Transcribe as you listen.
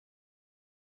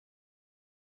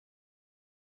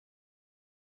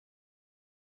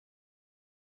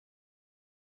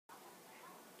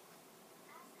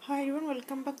Hi everyone,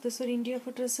 welcome back. This is India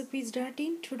Food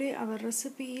Recipes.in. Today our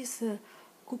recipe is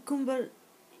cucumber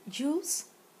juice.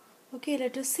 Okay,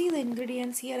 let us see the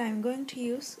ingredients here. I am going to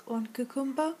use 1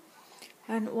 cucumber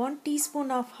and 1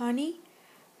 teaspoon of honey,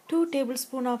 2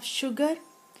 tablespoons of sugar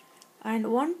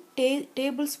and 1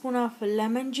 tablespoon of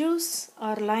lemon juice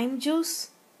or lime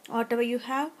juice, whatever you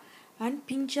have, and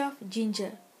pinch of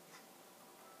ginger.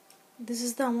 This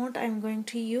is the amount I am going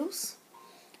to use,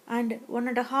 and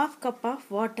 1.5 cup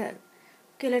of water.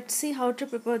 Okay, let's see how to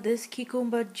prepare this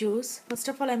cucumber juice. First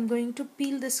of all, I'm going to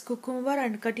peel this cucumber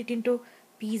and cut it into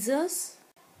pieces.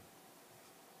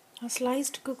 A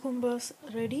sliced cucumbers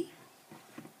ready.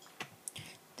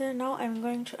 Then now I'm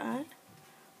going to add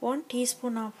 1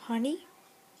 teaspoon of honey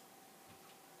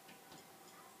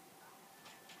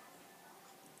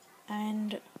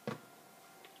and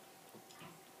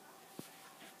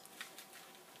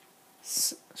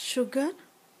sugar,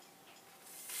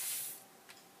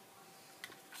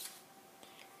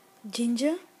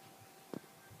 ginger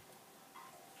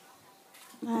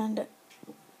and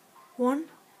 1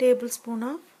 tablespoon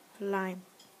of lime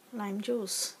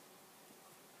juice.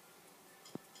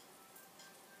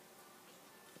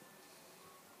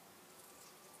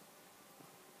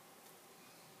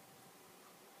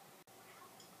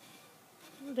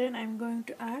 Then I'm going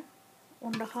to add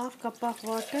 1.5 cup of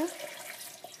water.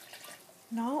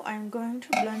 Now I'm going to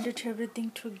blend it everything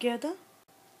together.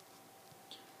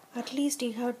 At least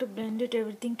you have to blend it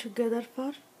everything together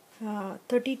for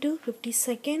 30 to 50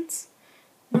 seconds.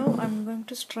 Now I'm going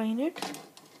to strain it.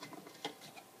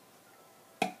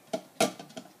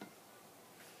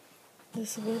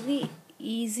 This is a very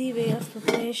easy way of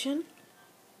preparation.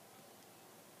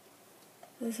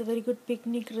 This is a very good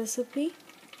picnic recipe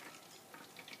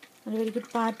and a very good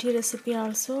party recipe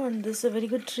also, and this is a very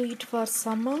good treat for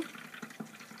summer.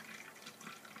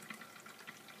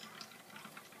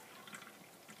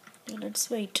 Okay, let's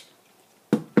wait.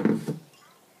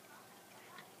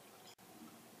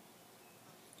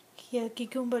 Here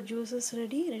cucumber juice is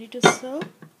ready to serve.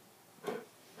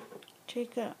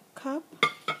 Take a cup.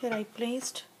 Here I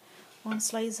placed 1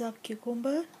 slice of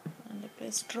cucumber and I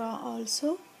placed straw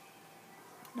also.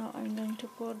 Now I'm going to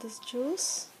pour this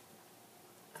juice.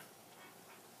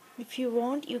 If you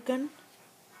want, you can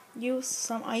use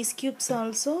some ice cubes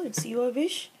also. It's your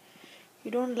wish. If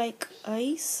you don't like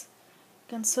ice, you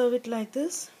can serve it like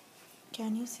this.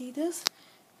 Can you see this?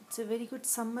 It's a very good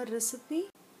summer recipe.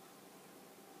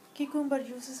 Cucumber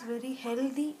juice is very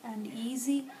healthy and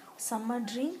easy summer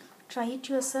drink. Try it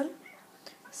yourself.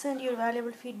 Send your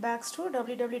valuable feedbacks to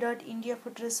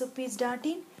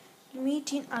www.indiafoodrecipes.in.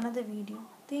 Meet in another video.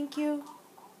 Thank you.